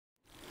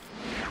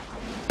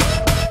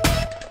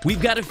We've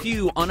got a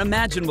few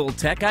unimaginable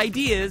tech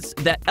ideas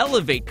that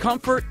elevate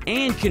comfort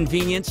and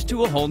convenience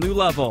to a whole new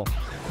level.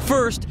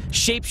 First,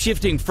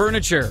 shape-shifting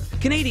furniture.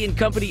 Canadian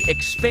company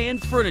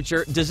Expand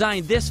Furniture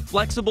designed this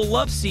flexible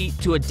love seat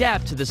to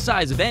adapt to the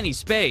size of any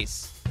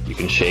space. You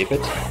can shape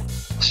it,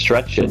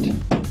 stretch it,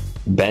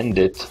 bend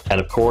it,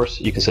 and of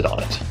course, you can sit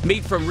on it.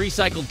 Made from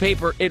recycled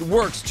paper, it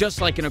works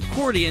just like an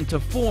accordion to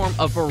form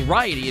a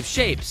variety of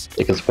shapes.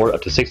 It can support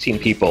up to 16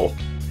 people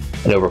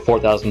and over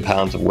 4,000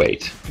 pounds of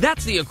weight.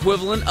 That's the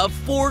equivalent of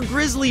 4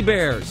 grizzly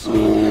bears.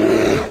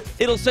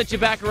 It'll set you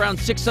back around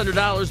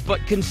 $600,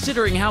 but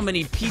considering how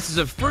many pieces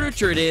of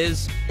furniture it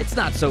is, it's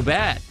not so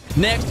bad.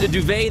 Next, a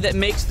duvet that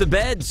makes the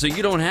bed so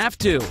you don't have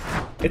to.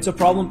 It's a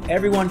problem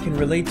everyone can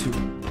relate to.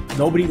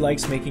 Nobody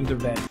likes making their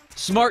bed.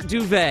 Smart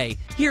Duvet.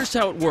 Here's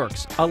how it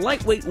works. A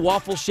lightweight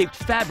waffle-shaped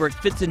fabric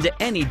fits into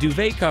any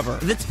duvet cover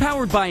that's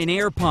powered by an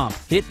air pump.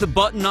 Hit the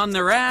button on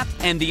their app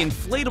and the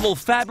inflatable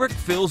fabric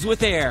fills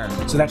with air.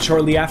 So that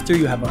shortly after,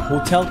 you have a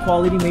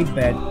hotel-quality made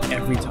bed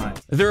every time.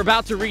 They're They're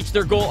about to reach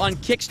their goal on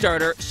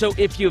Kickstarter, so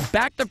if you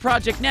back the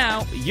project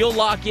now, you'll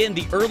lock in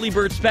the early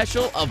bird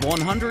special of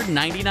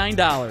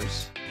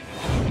 $199.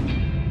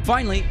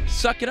 Finally,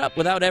 suck it up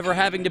without ever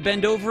having to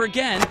bend over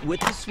again with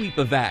the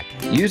Sweep-A-Vac.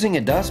 Using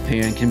a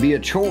dustpan can be a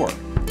chore.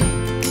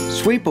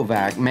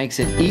 Sweep-A-Vac makes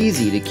it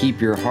easy to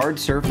keep your hard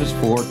surface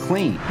floor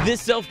clean.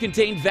 This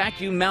self-contained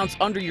vacuum mounts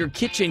under your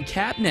kitchen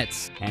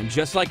cabinets, and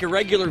just like a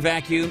regular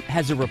vacuum,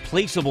 has a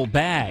replaceable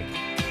bag.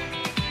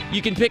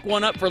 You can pick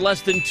one up for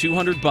less than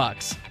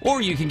 $200,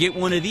 or you can get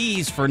one of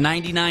these for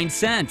 99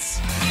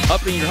 cents.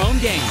 Upping your home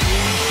game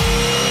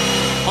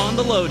on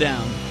The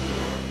Lowdown.